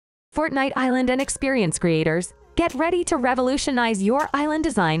Fortnite Island and Experience creators, get ready to revolutionize your island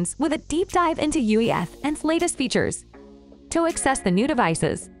designs with a deep dive into UEFN's latest features. To access the new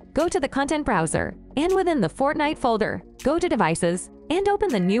devices, go to the Content browser, and within the Fortnite folder, go to Devices, and open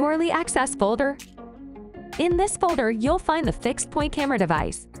the new Early Access folder. In this folder, you'll find the fixed-point camera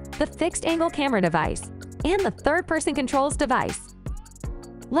device, the fixed-angle camera device, and the third-person controls device.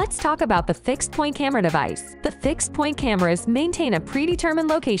 Let's talk about the fixed-point camera device. The fixed-point cameras maintain a predetermined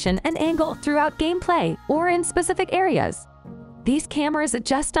location and angle throughout gameplay or in specific areas. These cameras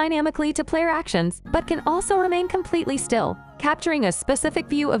adjust dynamically to player actions, but can also remain completely still, capturing a specific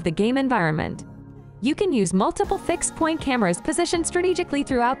view of the game environment. You can use multiple fixed-point cameras positioned strategically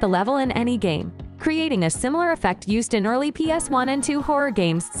throughout the level in any game, creating a similar effect used in early PS1 and 2 horror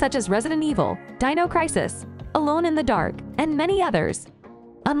games such as Resident Evil, Dino Crisis, Alone in the Dark, and many others.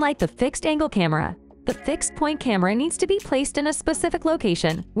 Unlike the fixed-angle camera, the fixed-point camera needs to be placed in a specific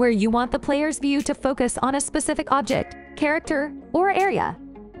location where you want the player's view to focus on a specific object, character, or area.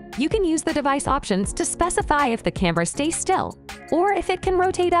 You can use the device options to specify if the camera stays still, or if it can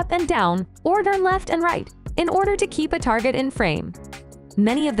rotate up and down or turn left and right in order to keep a target in frame.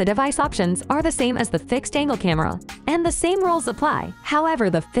 Many of the device options are the same as the fixed-angle camera, and the same rules apply. However,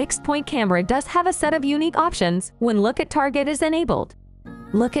 the fixed-point camera does have a set of unique options when Look at Target is enabled.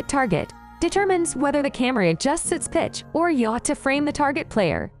 Look at Target determines whether the camera adjusts its pitch or yaw to frame the target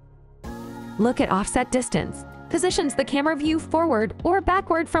player. Look at Offset Distance positions the camera view forward or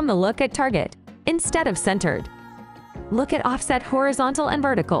backward from the look at target, instead of centered. Look at Offset Horizontal and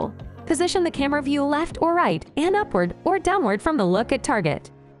Vertical position the camera view left or right and upward or downward from the look at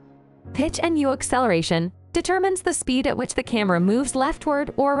target. Pitch and yaw acceleration determines the speed at which the camera moves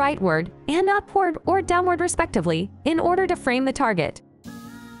leftward or rightward and upward or downward respectively in order to frame the target.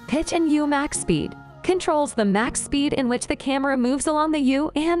 Pitch and yaw max speed controls the max speed in which the camera moves along the yaw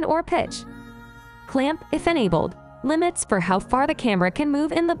and/or pitch. Clamp, if enabled, limits for how far the camera can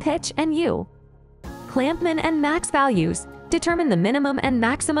move in the pitch and yaw. Clamp min and max values determine the minimum and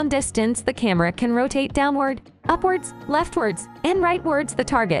maximum distance the camera can rotate downward, upwards, leftwards, and rightwards the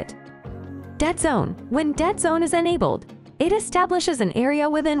target. Deadzone. When Deadzone is enabled, it establishes an area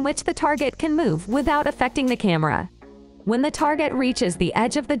within which the target can move without affecting the camera. When the target reaches the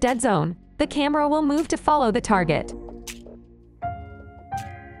edge of the dead zone, the camera will move to follow the target.